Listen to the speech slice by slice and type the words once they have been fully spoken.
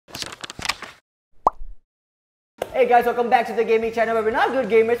Hey guys, welcome back to the gaming channel where we're not good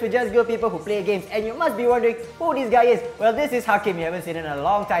gamers, we're just good people who play games. And you must be wondering who this guy is. Well, this is Hakim, you haven't seen him in a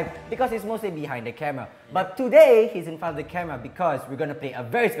long time because he's mostly behind the camera. But today, he's in front of the camera because we're gonna play a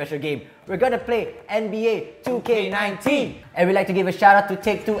very special game. We're gonna play NBA 2K19. And we'd like to give a shout out to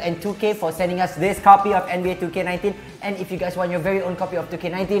Take2 and 2K for sending us this copy of NBA 2K19. And if you guys want your very own copy of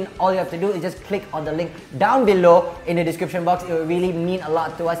 2K19, all you have to do is just click on the link down below in the description box. It will really mean a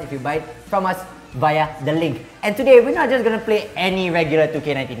lot to us if you buy it from us via the link. And today we're not just gonna play any regular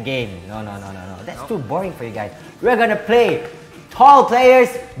 2K19 game. No. That's too boring for you guys. We're gonna play tall players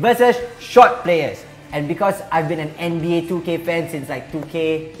versus short players. And because I've been an NBA 2K fan since like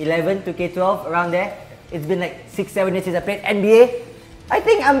 2K11, 2K12, around there, it's been like 6-7 years since I played NBA. I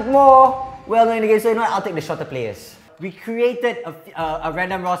think I'm more well known in the game, so you know what? I'll take the shorter players. We created a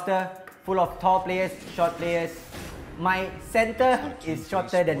random roster full of tall players, short players. My center is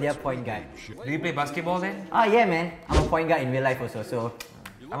shorter than their point guard. Do you play basketball then? Ah yeah man, I'm a point guard in real life also, so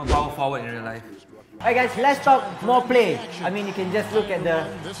I'm a power forward in real life. Alright guys, let's talk more play. I mean, you can just look at the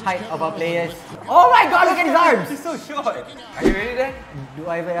height of our players. Oh my god, look at his arms! He's so short. Are you ready then? Do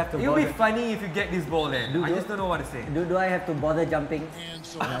I even have to It'll bother? be funny if you get this ball then. I just don't know what to say. Do I have to bother jumping?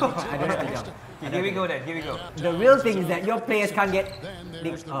 No, I don't have to jump. Here we go then, here we go. The real thing is that your players can't get...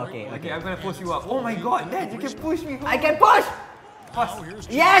 Okay, Okay, I'm gonna push you up. Oh my god, Dad, you can push me. I can push! Pass.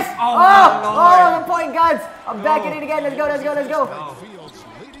 Yes! Oh, the point guards! I'm back in it again, let's go.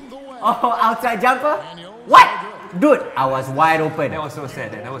 Oh, outside jumper? What? Dude, I was wide open. That was so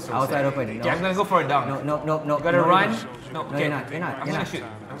sad then, that was so sad. I was wide open. Okay, I'm gonna go for a dunk. No. You gotta run. No, you're not. I'm gonna shoot.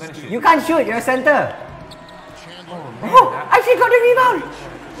 You can't shoot, you're a center. Oh, I actually got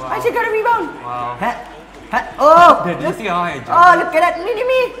a rebound! Wow. Oh! Did you see how I jumped? Oh, look at that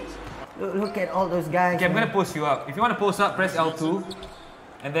mini-me! Look at all those guys. Okay, I'm gonna post you up. If you want to post up, press L2.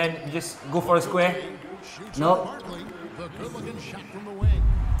 And then you just go for a square. Nope.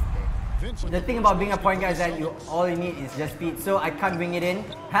 The thing about being a point guard is that all you need is just speed. So I can't bring it in.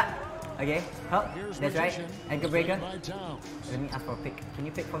 Ha! Okay, that's right. Ankle breaker. Let me ask for a pick. Can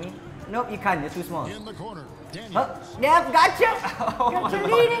you pick for me? Nope, you can't. You're too small. Yep, gotcha! Gotcha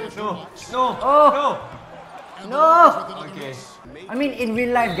leading! No! Okay. I mean, in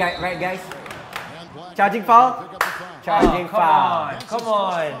real life, right guys? Charging foul? Charging foul. Come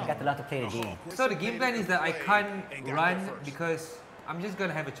on! Got a lot to play the game. So the game plan is that I can't run because I'm just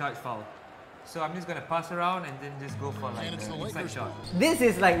gonna have a charge foul. So I'm just gonna pass around and then just go for like the inside shot. This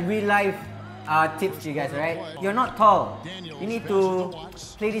is like real life tips to you guys, right? You're not tall. You need to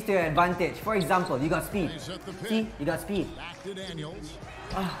play this to your advantage. For example, you got speed. See? You got speed.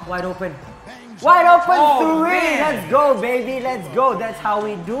 Wide open. Wide open three! Man. Let's go, baby. Let's go. That's how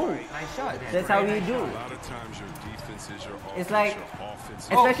we do. Nice shot. That's how we do. It's like,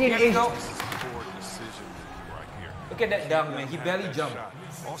 especially in Look at that dunk, man. He barely jumped.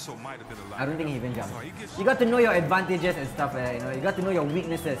 I don't think he even jumped. You got to know your advantages and stuff like that, you know. You got to know your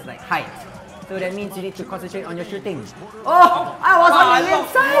weaknesses, like height. So that means you need to concentrate on your shooting. Oh! I was on the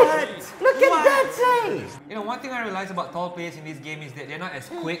inside! Look at that save! You know, one thing I realized about tall players in this game is that they're not as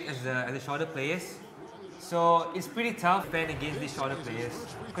quick as the shorter players. So it's pretty tough playing against these shorter players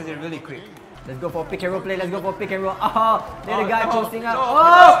because they're really quick. Let's go for pick and roll play. Let's go for pick and roll. Oh, there's a guy posting up.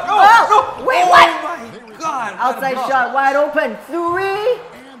 No. Wait, what? Oh my god! Outside shot, wide open. Three.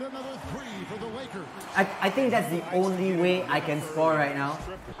 I think that's the only way I can score right now.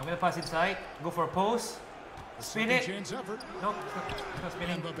 I'm gonna pass inside. Go for a post. Spin it. No, it's not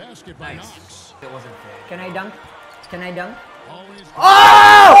spinning. Nice. That wasn't fair. Can I dunk?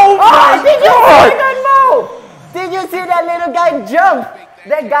 Oh! Did you see that move? Did you see that little guy jump?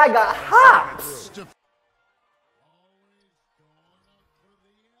 That guy got hops.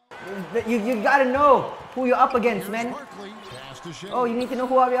 You gotta know who you're up against, man. Oh, you need to know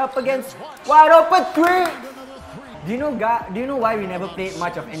who you're up against. Wide open three. Do you know why we never played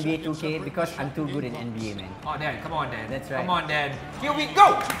much of NBA 2K? Because I'm too good in NBA, man. Oh, Dan, come on, Dan. That's right. Come on, Dan. Here we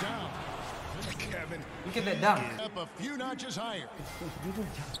go. Look at that dunk.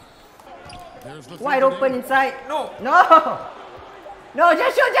 Wide open inside. No,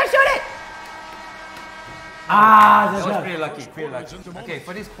 just shoot it. that was pretty lucky, Okay,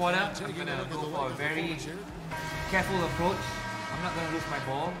 for this quarter, I'm gonna go for a very careful approach. I'm not gonna lose my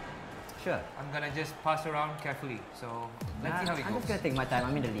ball. Sure. I'm gonna just pass around carefully. So let's see how it I'm goes. just gonna take my time.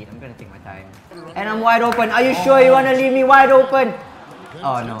 I'm in the lead. I'm gonna take my time. And I'm wide open. Are you sure you wanna leave me wide open?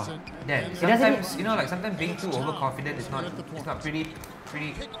 Oh no. Then sometimes you know, like sometimes being too overconfident is not pretty.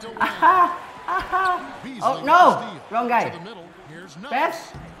 Oh no! Wrong guy.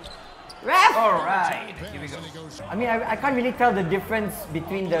 Ref! Alright, here we go. I mean, I can't really tell the difference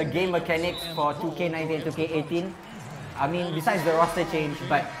between the game mechanics for 2K19 and 2K18 I mean, besides the roster change,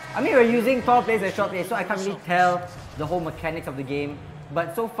 but I mean, we're using tall players and short players, so I can't really tell the whole mechanics of the game.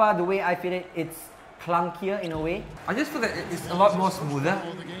 But so far, the way I feel it, it's clunkier in a way. I just feel that it's a lot more smoother.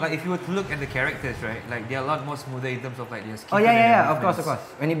 Like if you were to look at the characters, right? Like they're a lot more smoother in terms of like their skin. Oh yeah, of course.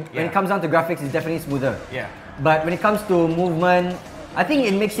 When it comes down to graphics, it's definitely smoother. Yeah. But when it comes to movement, I think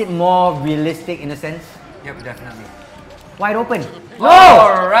it makes it more realistic in a sense. Yep, definitely. Wide open. No!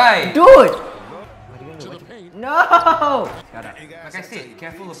 Alright! Dude! No! Like I said,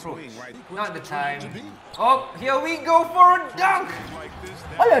 careful approach. Not the time. Oh, here we go for a dunk!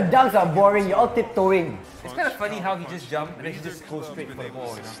 All your dunks are boring, you're all tiptoeing. It's kind of funny how he just jumped and then he just goes straight for the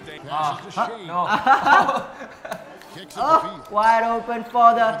ball, you know? No. Oh, wide open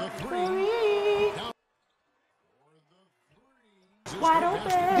for the three. Wide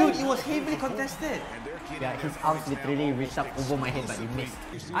open! Dude, it was heavily contested. Yeah, his arms literally reached up over my head, but he missed.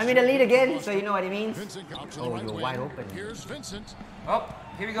 I'm in the lead again, so you know what it means. Oh, you're wide open. Oh,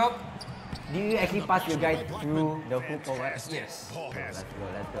 here we go. Do you actually pass your guy through the hoop or what? Yes. Let's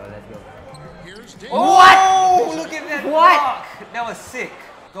go. Oh, what? Look at that What? block. That was sick.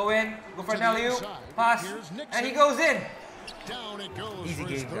 Go in, go for an alley-oop, pass, and he goes in. Easy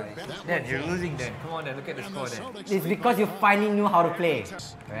game, guys. Dan, you're losing then. Come on then, look at the score then. It's because you finally knew how to play.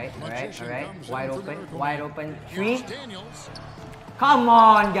 Alright. Wide open. Three. Come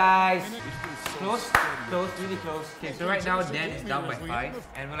on, guys. Close, really close. Okay, so right now Dan is down by 5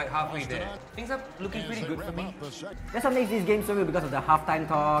 and we're like halfway there. Things are looking pretty good for me. That's what makes this game so good because of the halftime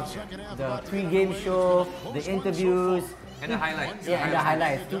talks, the pre-game show, the interviews. And the highlights. Yeah, and the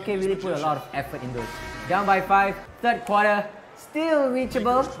highlights. 2K really put a lot of effort in those. Down by 5, third quarter, still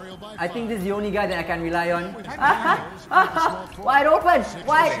reachable. I think this is the only guy that I can rely on. Wide open!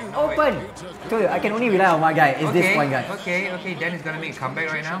 Told you, I can only rely on one guy. It's this one guy. Okay, Dan is gonna make a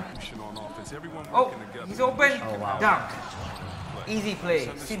comeback right now. Oh, he's open. Oh, wow. Dunk. Easy play,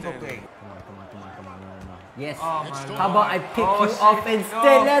 simple play. Come on. No. Yes. Oh, my Lord. How about I pick you shit. off instead?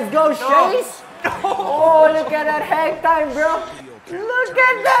 No. Let's go, Chase! Oh, look at that hang time, bro! Look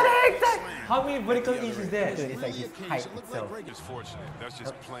at that hang time! How many vertical each is there? Dude, it's like his height itself. That's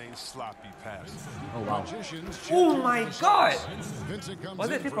just plain sloppy pass. Oh, wow. Oh my god!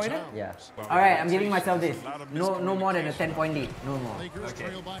 Was it 3-pointer? Yeah. Alright, I'm giving myself this. No more than a 10-point lead. No more.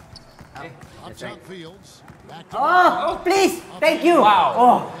 Okay. That's right. Oh, please! Thank you! Wow.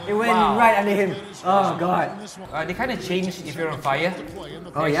 Oh, it went right under him. Oh, God. They kind of changed if you're on fire.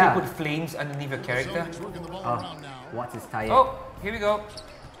 Oh, They yeah. actually put flames underneath your character. Oh, what's his tire? Oh, here we go.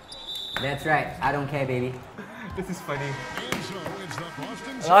 That's right. I don't care, baby. This is funny.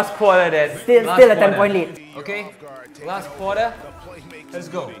 Last quarter then. Still a 10-point lead. Okay, last quarter. Let's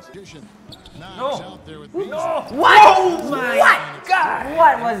go. No! What? Oh my god!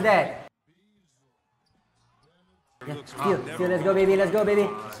 What was that? Yeah, still, let's go, baby.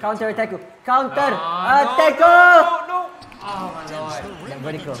 Counter attack. Attack! No! Oh my lord. That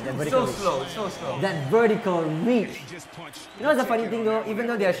vertical So reach. slow. That vertical reach. You know what's the funny thing though? Even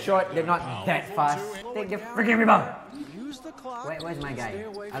though they're short, they're not that fast. Take the freaking rebound. Where's my guy?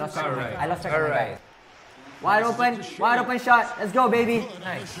 I lost track of my guy. Wide open shot. Let's go, baby.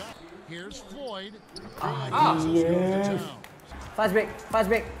 Nice. Yes. Fast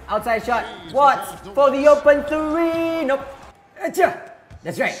break. Outside shot. Watts for the open three. Nope. Achha.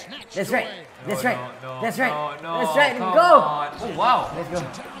 That's right. No, Go. Oh wow. Let's go,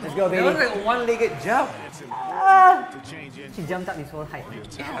 That was baby. like a one-legged jump. She jumped up his whole height.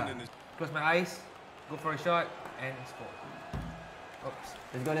 Yeah. Close my eyes. Go for a shot and score. Oops.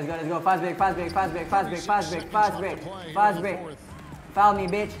 Let's go. Fast break. Foul me,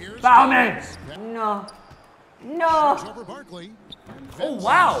 bitch. Foul me. No. Oh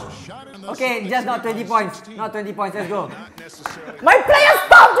wow. Okay, just not 20 points. Let's go. My player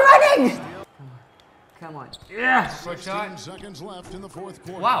stopped running. Come on. Yeah. For a shot. Seconds left in the fourth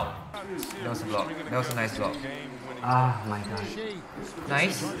quarter. Wow. That was a block. That was a nice block. Ah, my God.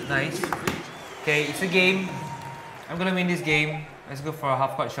 Nice. Okay, it's a game. I'm gonna win this game. Let's go for a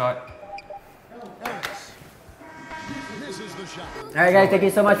half-court shot. Alright guys, thank you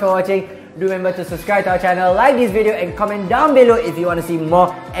so much for watching. Do remember to subscribe to our channel, like this video and comment down below if you want to see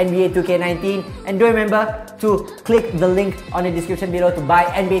more NBA 2K19. And do remember to click the link on the description below to buy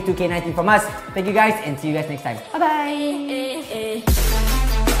NBA 2K19 from us. Thank you guys and see you guys next time. Bye bye!